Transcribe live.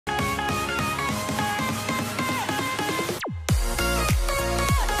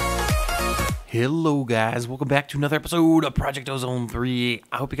Hello guys, welcome back to another episode of Project Ozone 3.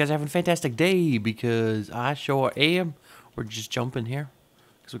 I hope you guys are having a fantastic day because I sure am. We're just jumping here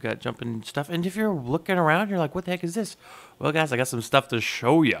because we got jumping stuff. And if you're looking around, you're like, what the heck is this? Well guys, I got some stuff to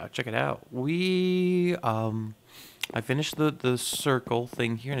show you. Check it out. I finished the circle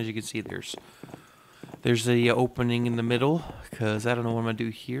thing here, and as you can see, there's a opening in the middle because I don't know what I'm going to do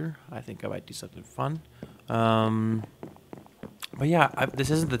here. I think I might do something fun. But yeah, this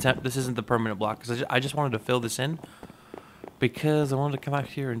isn't the permanent block because I just wanted to fill this in because I wanted to come out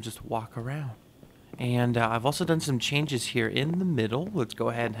here and just walk around. And I've also done some changes here in the middle. Let's go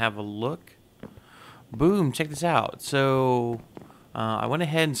ahead and have a look. Boom! Check this out. So I went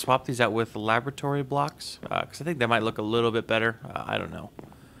ahead and swapped these out with laboratory blocks because I think that might look a little bit better. I don't know.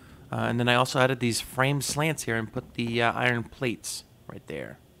 And then I also added these frame slants here and put the iron plates right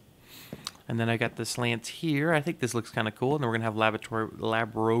there. And then I got the slants here. I think this looks kind of cool. And then we're going to have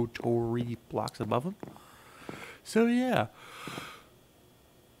laboratory blocks above them. So, yeah.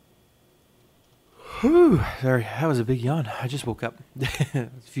 Whew. Sorry, that was a big yawn. I just woke up.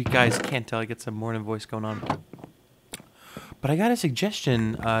 If you guys can't tell, I get some morning voice going on. But I got a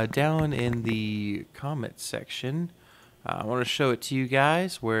suggestion down in the comments section. I want to show it to you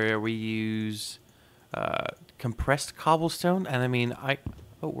guys where we use compressed cobblestone. And I mean,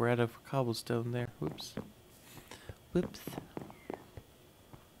 oh, we're out of cobblestone there. Whoops. Whoops.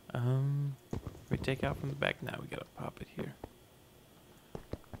 We take out from the back. Now we gotta pop it here.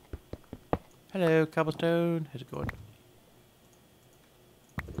 Hello, cobblestone. How's it going?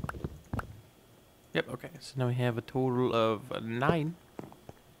 Yep, okay. So now we have a total of 9.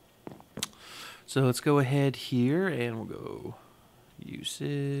 So let's go ahead here and we'll go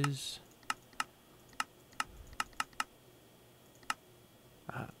uses.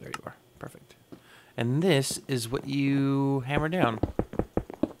 There you are. Perfect. And this is what you hammer down.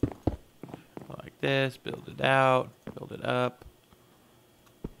 Like this, build it out, build it up,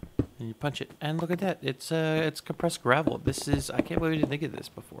 and you punch it. And look at that. It's compressed gravel. This is, I can't believe we didn't think of this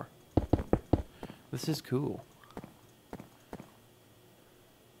before. This is cool.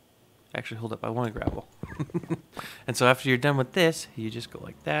 Actually, hold up. I want gravel. And so after you're done with this, you just go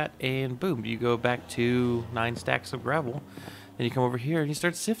like that, and boom, you go back to 9 stacks of gravel. Then you come over here and you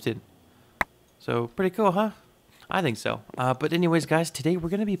start sifting. So pretty cool, huh? I think so. But anyways, guys, today we're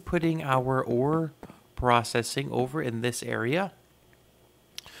going to be putting our ore processing over in this area.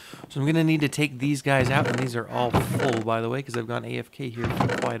 So I'm going to need to take these guys out, and these are all full, by the way, because I've gone AFK here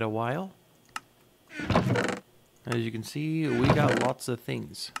for quite a while. As you can see, we got lots of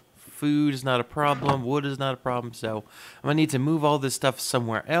things. Food is not a problem. Wood is not a problem. So I'm going to need to move all this stuff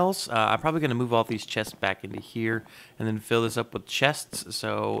somewhere else. I'm probably going to move all these chests back into here and then fill this up with chests.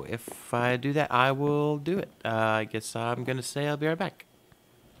 So if I do that, I will do it. I guess I'm going to say I'll be right back.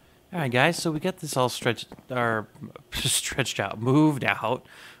 All right, guys. So we got this all stretched out, moved out.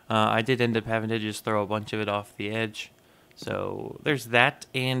 I did end up having to just throw a bunch of it off the edge. So there's that.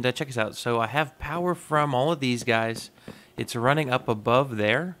 And check this out. So I have power from all of these guys. It's running up above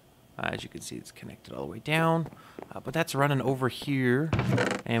there. As you can see, it's connected all the way down, but that's running over here,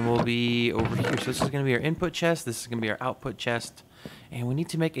 and we'll be over here. So this is going to be our input chest, this is going to be our output chest, and we need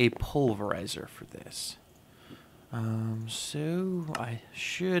to make a pulverizer for this. So I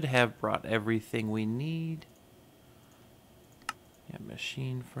should have brought everything we need. Yeah,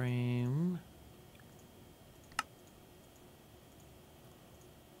 machine frame.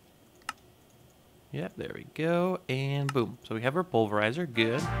 Yep, there we go, and boom. So we have our pulverizer,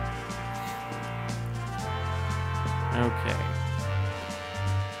 good. Okay.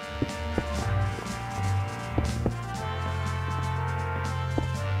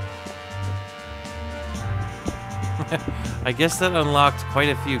 I guess that unlocked quite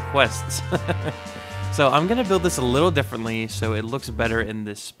a few quests. So I'm going to build this a little differently so it looks better in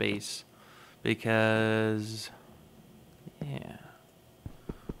this space. Because, yeah,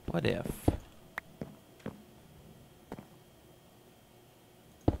 what if?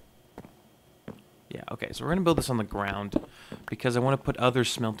 Yeah, okay, so we're going to build this on the ground because I want to put other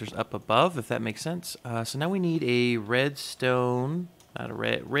smelters up above, if that makes sense. So now we need a redstone, not a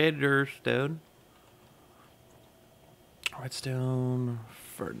redder stone. Redstone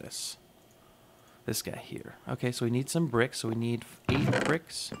furnace. This guy here. Okay, so we need some bricks, so we need 8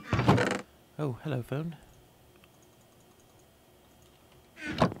 bricks. Oh, hello, phone.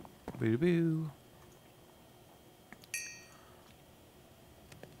 Boo-boo.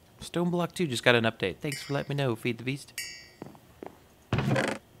 Stone Block 2 just got an update. Thanks for letting me know, Feed the Beast.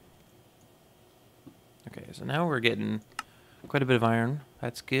 Okay, so now we're getting quite a bit of iron.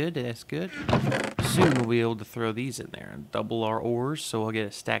 That's good. That's good. Soon we'll be able to throw these in there and double our ores. So we'll get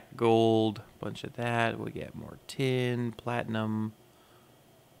a stack of gold, a bunch of that. We'll get more tin, platinum.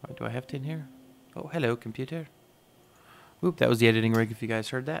 Do I have tin here? Oh, hello, computer. Oop, that was the editing rig if you guys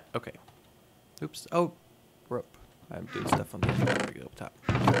heard that. Okay. Oops. Oh, rope. I'm doing stuff on the editing rig up top.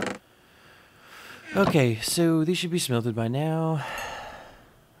 Okay, so these should be smelted by now.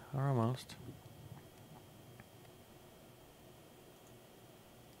 Or almost.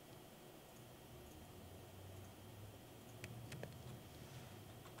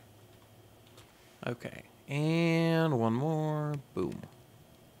 Okay, and one more. Boom.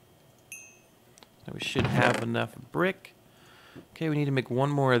 Now we should have enough brick. Okay, we need to make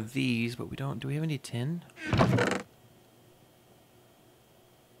one more of these, but we don't. Do we have any tin?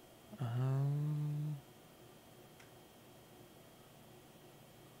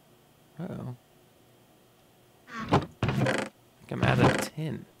 Uh-oh. I think I'm out of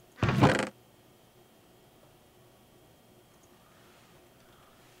tin.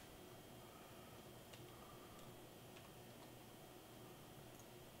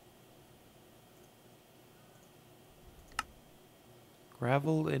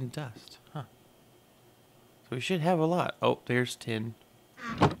 Gravel and dust. Huh. So we should have a lot. Oh, there's tin.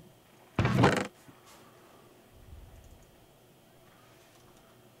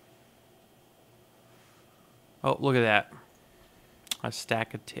 Oh, look at that. A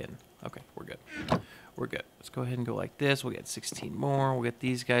stack of tin. Okay, we're good. We're good. Let's go ahead and go like this. We'll get 16 more. We'll get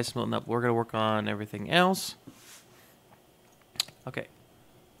these guys smelting up. We're going to work on everything else. Okay.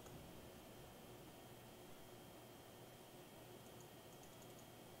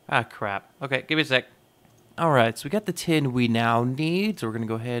 Ah, crap. Okay, give me a sec. Alright, so we got the tin we now need. So we're going to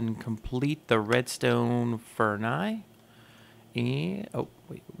go ahead and complete the redstone furnace. And, oh,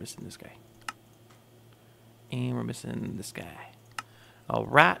 wait, we're missing this guy. And we're missing this guy.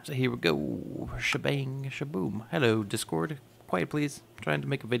 Alright, so here we go. Shebang, shaboom. Hello, Discord. Quiet, please. I'm trying to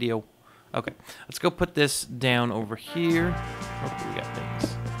make a video. Okay, let's go put this down over here. Hopefully we got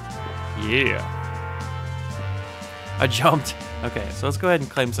things. Yeah. I jumped. Okay, so let's go ahead and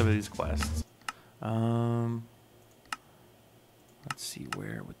claim some of these quests. Let's see,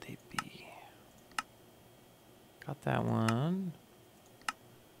 where would they be? Got that one.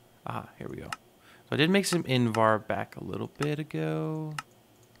 Ah, here we go. So I did make some Invar back a little bit ago.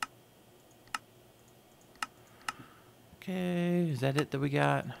 Okay, is that it that we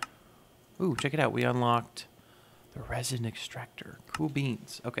got? Ooh, check it out. We unlocked the resin extractor. Cool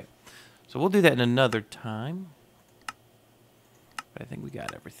beans. Okay, so we'll do that in another time. But I think we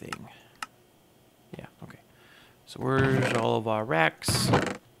got everything. Yeah, okay. So where's all of our racks?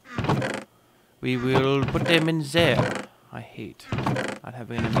 We will put them in there. I hate not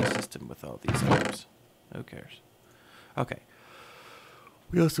having an enemy system with all these items. Who cares? Okay.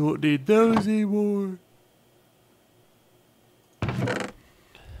 We also won't need those anymore.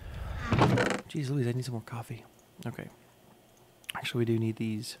 Jeez Louise, I need some more coffee. Okay. Actually, we do need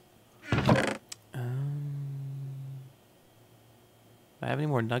these. Do I have any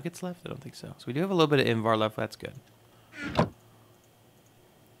more nuggets left? I don't think so. So we do have a little bit of Invar left. That's good.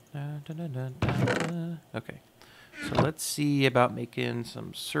 Okay. So let's see about making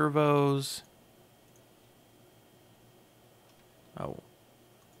some servos. Oh.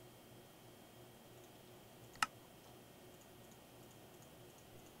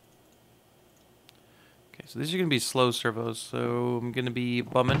 Okay, so these are going to be slow servos, so I'm going to be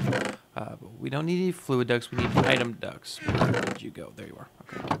bumming. We don't need any fluid ducts, we need item ducts. Where did you go? There you are.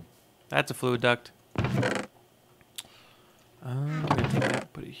 Okay. That's a fluid duct. I'm going to take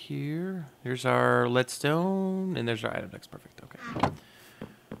that, put it here. There's our leadstone, and there's our item ducts. Perfect, okay.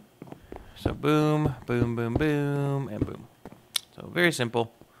 So boom, boom, boom, boom, and boom. So very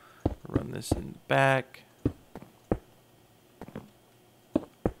simple. Run this in the back.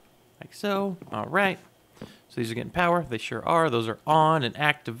 Like so. All right. So these are getting power. They sure are. Those are on and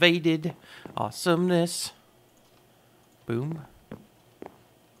activated. Awesomeness. Boom.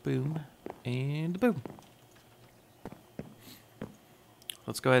 Boom. And boom.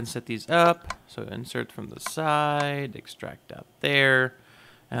 Let's go ahead and set these up. So insert from the side. Extract out there.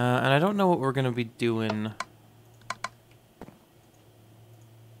 And I don't know what we're going to be doing.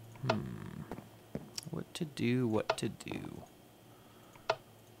 What to do, what to do.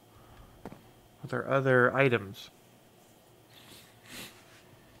 With our other items.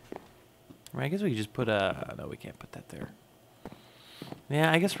 I guess we could just put a... No, we can't put that there.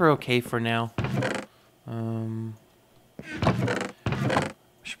 Yeah, I guess we're okay for now. I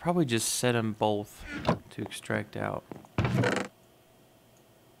should probably just set them both to extract out.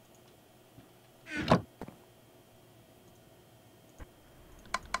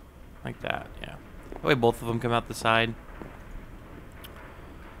 Like that, yeah. That way both of them come out the side.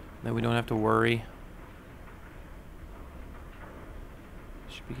 Then we don't have to worry.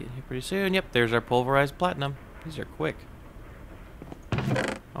 Should be getting here pretty soon. Yep, there's our pulverized platinum. These are quick.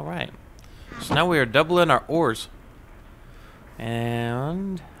 Alright. So now we are doubling our ores.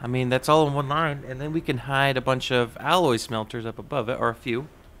 And, I mean, that's all in one line. And then we can hide a bunch of alloy smelters up above it, or a few.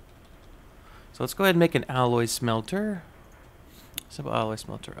 So let's go ahead and make an alloy smelter. Simple alloy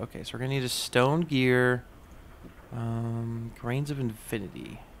smelter. Okay, so we're going to need a stone gear. Grains of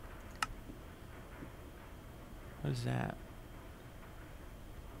infinity. What is that?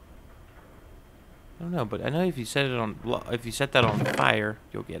 I don't know, but I know if you set that on fire,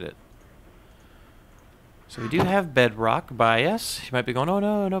 you'll get it. So we do have bedrock by us. You might be going, oh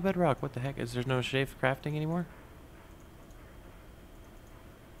no, no bedrock. What the heck? Is there no safe crafting anymore?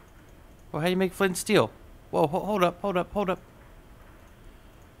 Well, how do you make flint and steel? Whoa, hold up, hold up, hold up.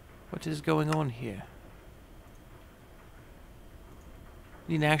 What is going on here?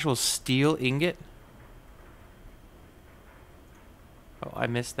 Need an actual steel ingot? Oh, I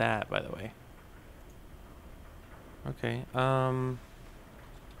missed that, by the way. Okay,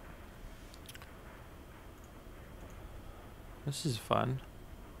 this is fun.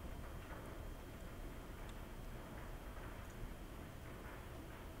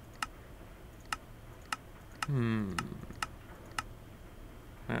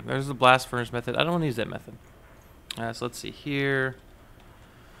 Right, there's the blast furnace method. I don't want to use that method. So let's see here.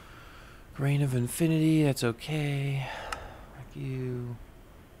 Grain of infinity, that's okay. Like you.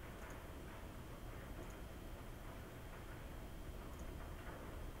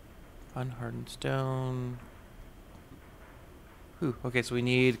 Unhardened stone. Ooh, okay, so we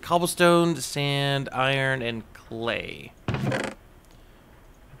need cobblestone, sand, iron, and clay. Got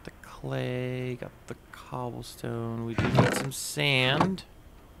the clay, got the cobblestone. We do need some sand.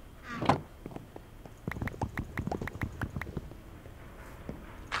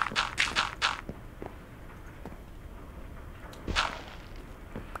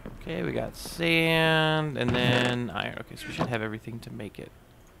 Okay, we got sand, and then iron. Okay, so we should have everything to make it.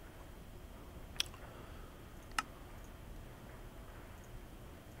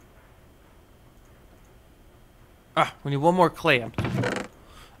 Ah, we need one more clay.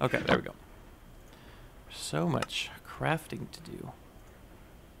 Okay, there we go. So much crafting to do.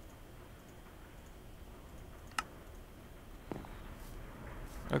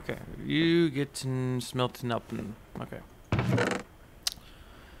 Okay, you get to smelting up. Okay.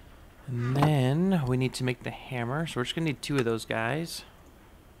 And then we need to make the hammer. So we're just going to need 2 of those guys.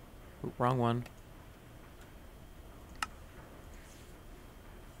 Ooh, wrong one.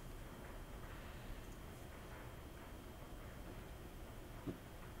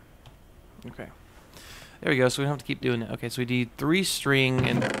 Okay. There we go. So we don't have to keep doing it. Okay, so we need 3 string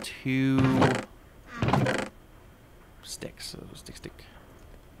and 2 sticks. So stick.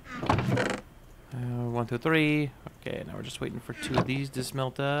 1, 2, 3. Okay, now we're just waiting for 2 of these to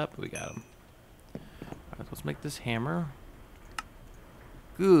smelt up. We got them. Alright, let's make this hammer.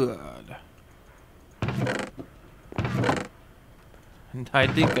 Good. And I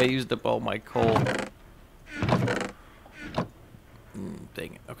think I used up all my coal.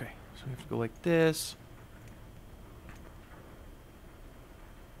 Dang it. Okay, so we have to go like this.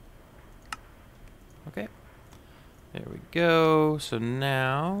 Okay. There we go. So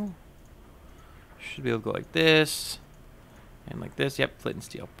now should be able to go like this and like this. Yep, flint and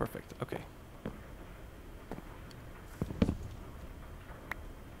steel. Perfect. Okay.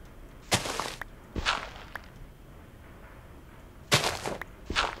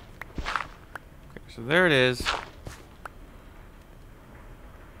 Okay, so there it is.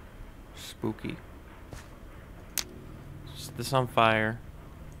 Spooky. Just this on fire.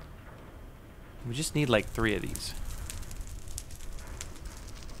 We just need like 3 of these.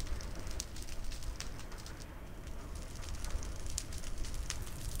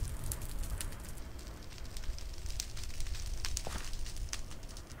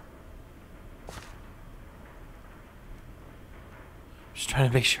 Just trying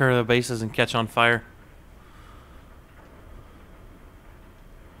to make sure the base doesn't catch on fire.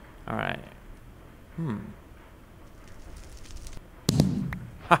 Alright.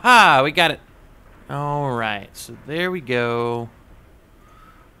 Haha, we got it. Alright, so there we go.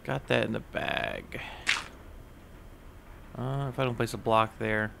 Got that in the bag. If I don't place a block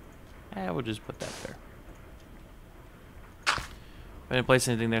there, we'll just put that there. If I didn't place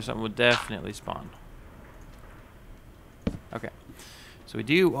anything there, something would definitely spawn. Okay. So we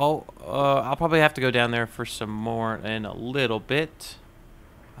do, I'll probably have to go down there for some more in a little bit.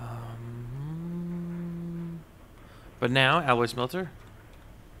 But now, alloy smelter.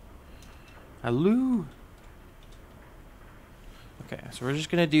 Hello. Okay, so we're just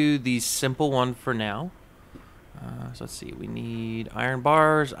gonna do the simple one for now. So let's see. We need iron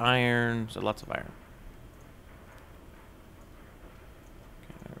bars, iron, so lots of iron.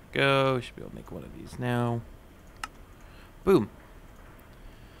 Okay, there we go. We should be able to make one of these now. Boom.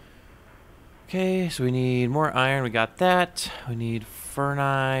 Okay, so we need more iron. We got that. We need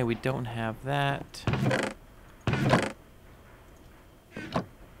ferni. We don't have that.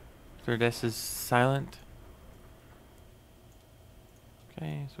 Third S is silent.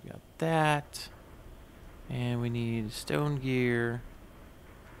 Okay, so we got that. And we need stone gear.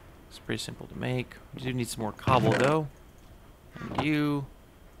 It's pretty simple to make. We do need some more cobble though. And you.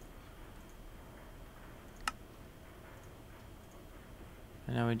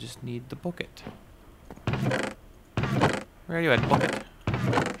 And now we just need the bucket. Where are you at, bucket?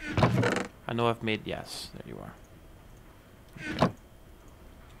 I know I've made, yes, there you are. Okay.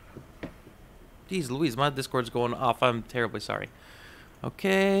 Jeez Louise, my Discord's going off. I'm terribly sorry.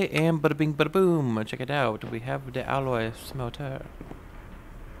 Okay, and bada bing bada boom. Check it out. We have the alloy smelter.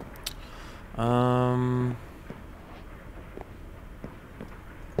 Yeah,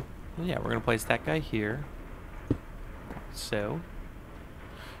 we're gonna place that guy here. So.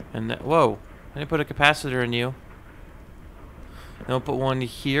 And whoa, I didn't put a capacitor in you. Then we'll put one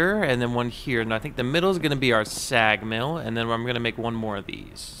here and then one here. And I think the middle is going to be our sag mill. And then I'm going to make one more of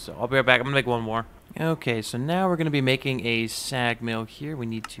these. So I'll be right back. I'm going to make one more. Okay, so now we're going to be making a sag mill here. We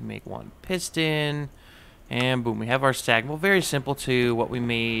need to make one piston. And boom, we have our sag mill. Very simple to what we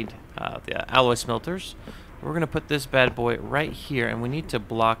made, the alloy smelters. We're going to put this bad boy right here. And we need to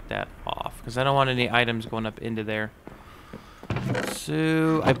block that off because I don't want any items going up into there.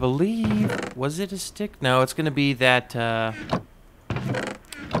 So, I believe, was it a stick? No, it's going to be that, oh,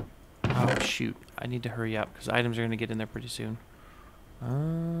 shoot. I need to hurry up, because items are going to get in there pretty soon.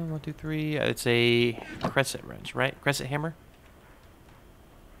 1, 2, 3. It's a crescent wrench, right? Crescent hammer?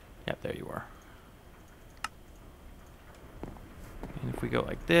 Yep, there you are. And if we go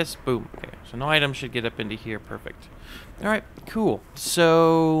like this, boom. Okay, so no items should get up into here. Perfect. All right, cool.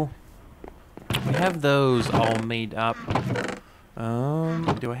 So, we have those all made up.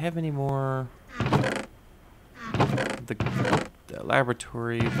 Do I have any more? The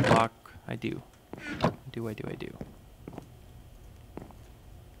laboratory block. I do. I do.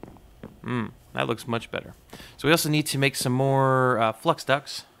 That looks much better. So we also need to make some more flux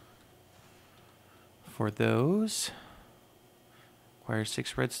ducts. For those. Require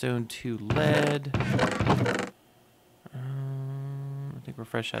 6 redstone, 2 lead. I think we're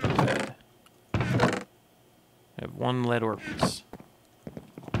fresh out of lead. I have 1 lead ore piece.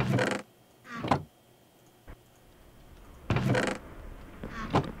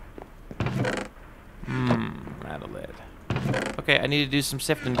 Out of lead. Okay, I need to do some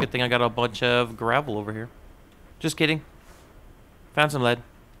sifting. Good thing I got a bunch of gravel over here. Just kidding. Found some lead.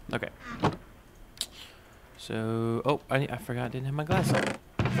 Okay. So, oh, I forgot I didn't have my glass on.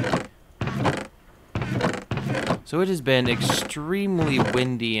 So it has been extremely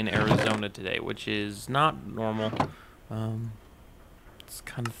windy in Arizona today, which is not normal. It's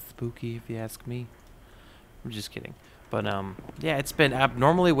kind of spooky if you ask me. I'm just kidding. But, yeah, it's been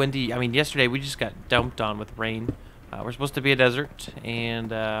abnormally windy. I mean, yesterday we just got dumped on with rain. We're supposed to be a desert,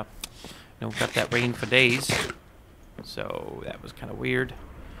 and, you know, we got that rain for days. So that was kind of weird.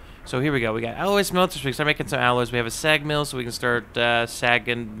 So here we go. We got alloy smelters. We can start making some alloys. We have a sag mill, so we can start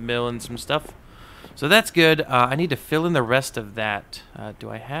sagging, milling some stuff. So that's good. I need to fill in the rest of that. Do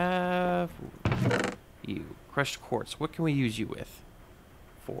I have you? Crushed quartz. What can we use you with?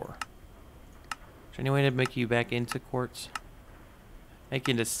 For? Is there any way to make you back into quartz? Make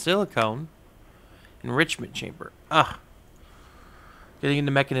into silicone. Enrichment chamber. Getting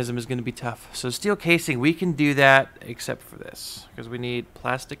into mechanism is going to be tough. So steel casing, we can do that except for this. Because we need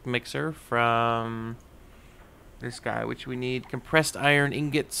plastic mixer from this guy, which we need compressed iron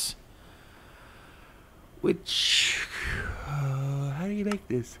ingots. Which, how do you make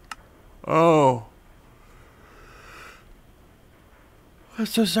this? Oh. I'm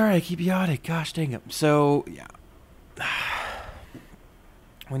so sorry, I keep yawning. Gosh dang it. So, yeah.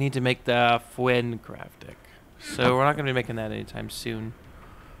 We need to make the Fuen craft deck. So we're not going to be making that anytime soon.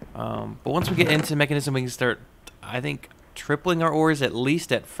 But once we get into mechanism, we can start, I think, tripling our ores at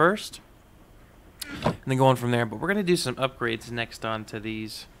least at first. And then going from there. But we're going to do some upgrades next on to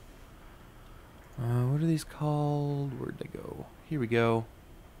these. What are these called? Where'd they go? Here we go.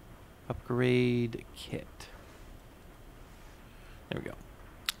 Upgrade kit. There we go.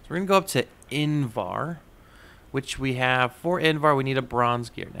 So we're going to go up to Invar, which we have. For Invar, we need a bronze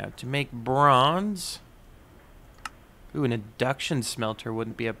gear. Now, to make bronze, Ooh, an induction smelter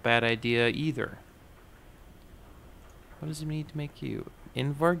wouldn't be a bad idea either. What does it need to make you?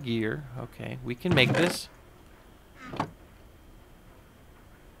 Invar gear. Okay, we can make this.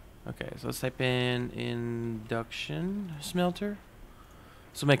 Okay, so let's type in induction smelter.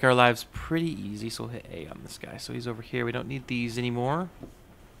 This will make our lives pretty easy. So we'll hit A on this guy. So he's over here. We don't need these anymore.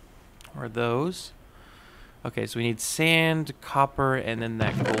 Or those. Okay, so we need sand, copper, and then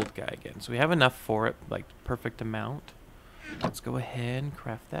that gold guy again. So we have enough for it, like perfect amount. Let's go ahead and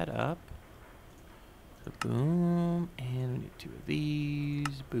craft that up. So boom, and we need 2 of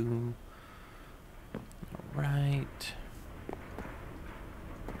these. Boom. All right.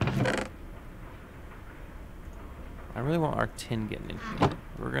 I really want our tin getting in here.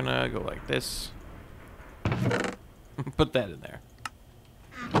 We're gonna go like this. Put that in there.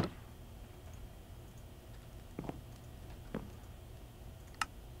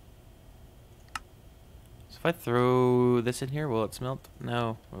 So if I throw this in here, will it smelt?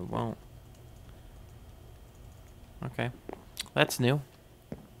 No, it won't. Okay, that's new.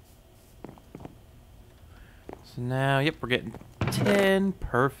 So now, yep, we're getting 10.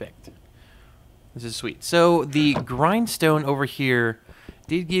 Perfect. This is sweet. So the grindstone over here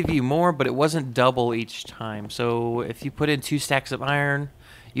did give you more, but it wasn't double each time. So if you put in 2 stacks of iron,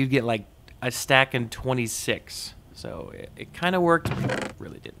 you'd get like a stack and 26. So it kind of worked, but it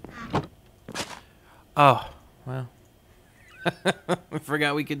really didn't. Oh, well. I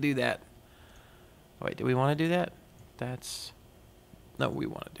forgot we could do that. Wait, do we want to do that? That's... No, we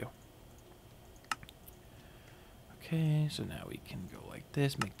want to do. Okay, so now we can go like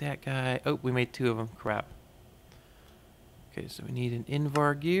this, make that guy. Oh, we made 2 of them. Crap. Okay, so we need an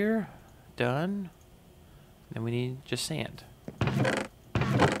Invar gear. Done. Then we need just sand.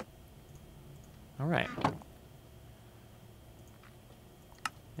 Alright.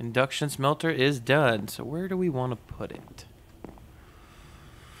 Induction smelter is done. So where do we want to put it?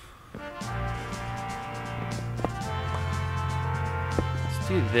 Let's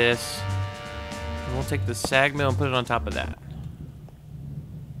do this. And we'll take the sag mill and put it on top of that.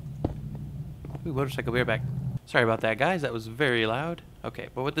 Ooh, motorcycle, be right back. Sorry about that, guys. That was very loud. Okay,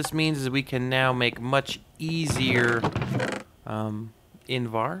 but what this means is we can now make much easier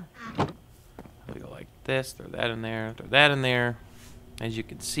Invar. We go like this, throw that in there, throw that in there. As you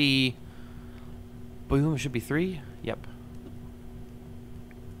can see, boom, it should be 3. Yep.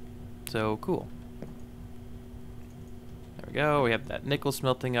 So, cool. There we go. We have that nickel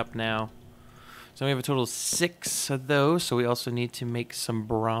smelting up now. So we have a total of 6 of those. So we also need to make some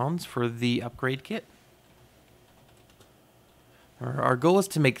bronze for the upgrade kit. Our goal is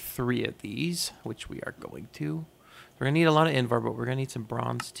to make 3 of these, which we are going to. We're going to need a lot of Invar, but we're going to need some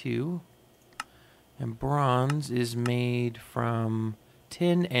bronze too. And bronze is made from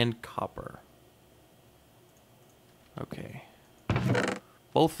tin and copper. Okay.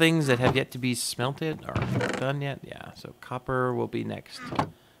 Both things that have yet to be smelted are done yet. Yeah, so copper will be next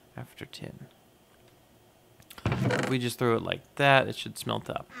after tin. If we just throw it like that, it should smelt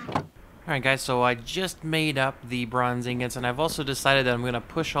up. Alright guys, so I just made up the bronze ingots, and I've also decided that I'm going to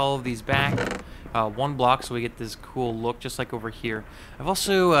push all of these back 1 block so we get this cool look, just like over here. I've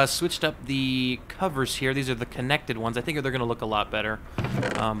also switched up the covers here. These are the connected ones. I think they're going to look a lot better.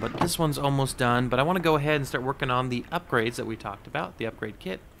 But this one's almost done, but I want to go ahead and start working on the upgrades that we talked about, the upgrade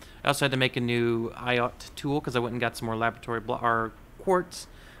kit. I also had to make a new IOT tool because I went and got some more laboratory quartz.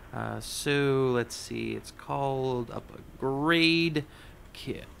 So let's see, it's called Upgrade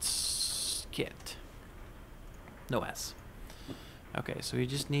Kit. No S. Okay, so we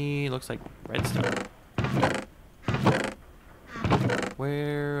just need, looks like redstone.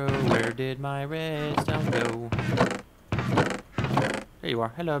 Where, oh, where did my redstone go? There you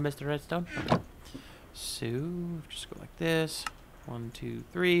are. Hello, Mr. Redstone. Okay. So just go like this. 1, 2,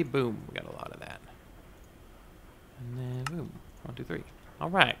 3. Boom. We got a lot of that. And then boom. 1, 2, 3. All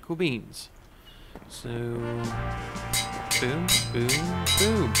right. Cool beans. So boom, boom,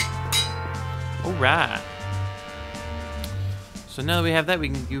 boom. All right. So now that we have that, we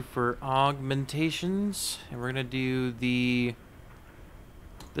can go for augmentations, and we're gonna do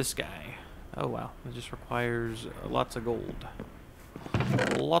this guy. Oh wow, it just requires lots of gold.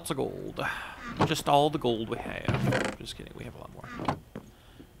 Lots of gold. Just all the gold we have. Just kidding, we have a lot more.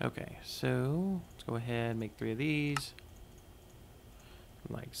 Okay, so let's go ahead and make 3 of these.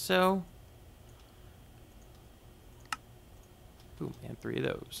 Like so. Boom, and 3 of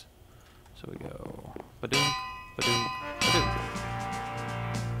those. So we go ba-doom, ba-doom, ba-doom.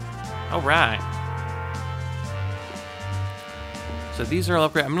 All right. So these are all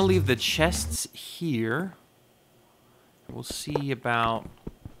upgraded. I'm going to leave the chests here. We'll see about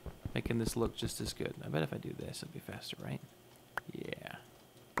making this look just as good. I bet if I do this, it'll be faster, right? Yeah.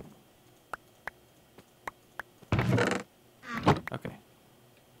 Okay.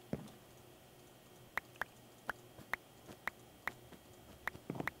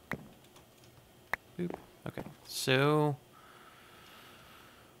 Boop. Okay, so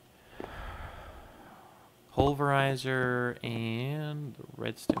pulverizer and the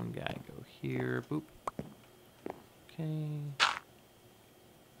redstone guy go here. Boop. Okay.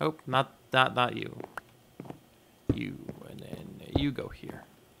 Oh, not you. You, and then you go here.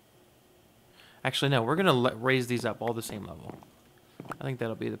 Actually, no, we're gonna raise these up all the same level. I think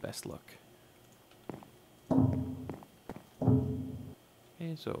that'll be the best look.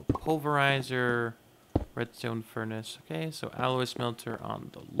 Okay, so pulverizer, redstone furnace. Okay, so alloy smelter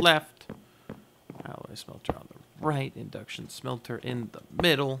on the left, alloy smelter on the right, induction smelter in the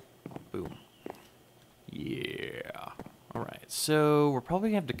middle. Boom. Yeah. All right, so we're probably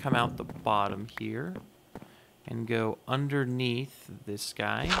gonna have to come out the bottom here and go underneath this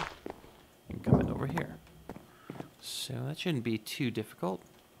guy and come in over here. So that shouldn't be too difficult.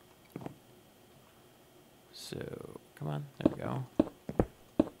 So come on, there we go.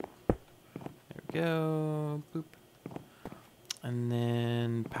 There we go. Boop. And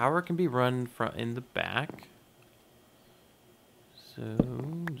then power can be run from in the back. So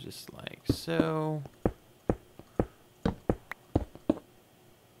just like so.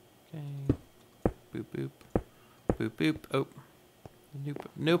 Okay. Boop boop. Boop boop. Oh. Nope.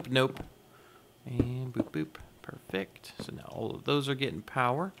 Nope. Nope. And boop boop. Perfect. So now all of those are getting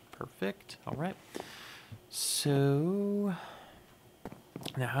power. Perfect. All right. So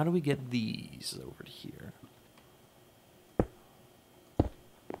now how do we get these over to here?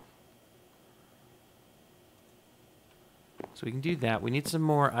 So we can do that. We need some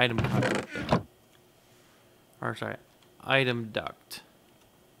more item conduit though. Or sorry, item duct.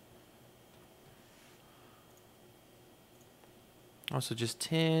 Also just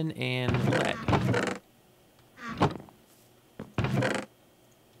tin and lead.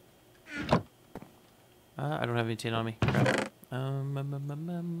 I don't have any tin on me. Crap. There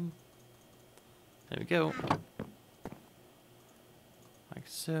we go. Like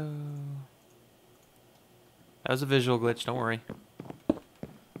so. That was a visual glitch, don't worry.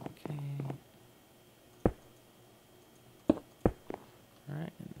 Okay.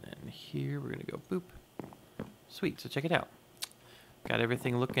 Alright, and then here we're gonna go boop. Sweet, so check it out. Got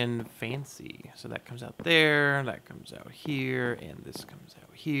everything looking fancy. So that comes out there, that comes out here, and this comes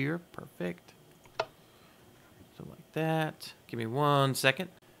out here. Perfect. So like that. Give me 1 second.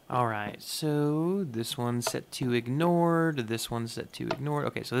 Alright, so this one's set to ignored, this one's set to ignored.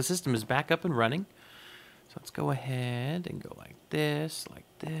 Okay, so the system is back up and running. So let's go ahead and go like this, like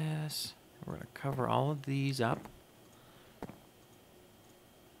this. We're going to cover all of these up.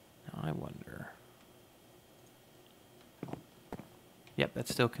 Now I wonder. Yep,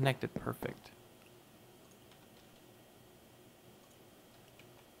 that's still connected. Perfect.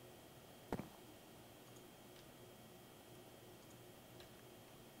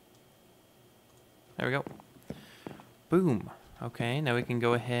 There we go. Boom. Okay, now we can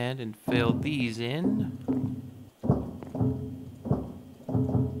go ahead and fill these in.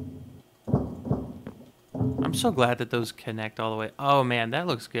 I'm so glad that those connect all the way. Oh man, that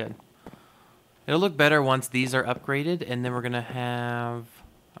looks good. It'll look better once these are upgraded, and then we're gonna have.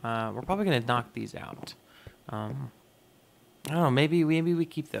 We're probably gonna knock these out. I don't know. Maybe we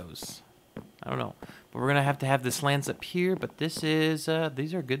keep those. I don't know. But we're gonna have to have the slants up here. But this is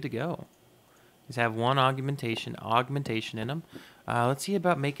these are good to go. These have one augmentation in them. Let's see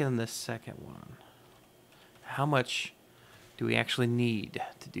about making the second one. How much do we actually need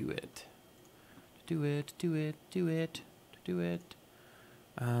to do it? Do it.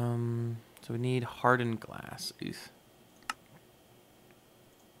 So we need hardened glass. Oof.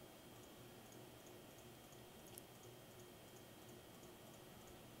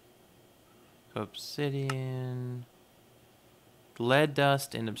 So obsidian, lead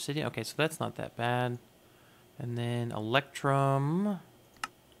dust, and obsidian. Okay, so that's not that bad. And then electrum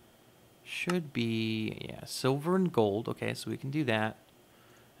should be, yeah, silver and gold. Okay, so we can do that.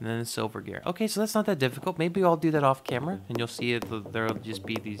 And then the silver gear. Okay, so that's not that difficult. Maybe I'll do that off camera, and you'll see there'll just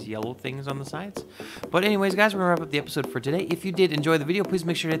be these yellow things on the sides. But anyways, guys, we're going to wrap up the episode for today. If you did enjoy the video, please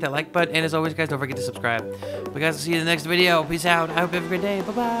make sure to hit that like button. And as always, guys, don't forget to subscribe. But guys, I'll see you in the next video. Peace out. I hope you have a great day.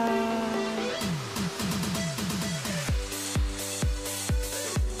 Bye-bye.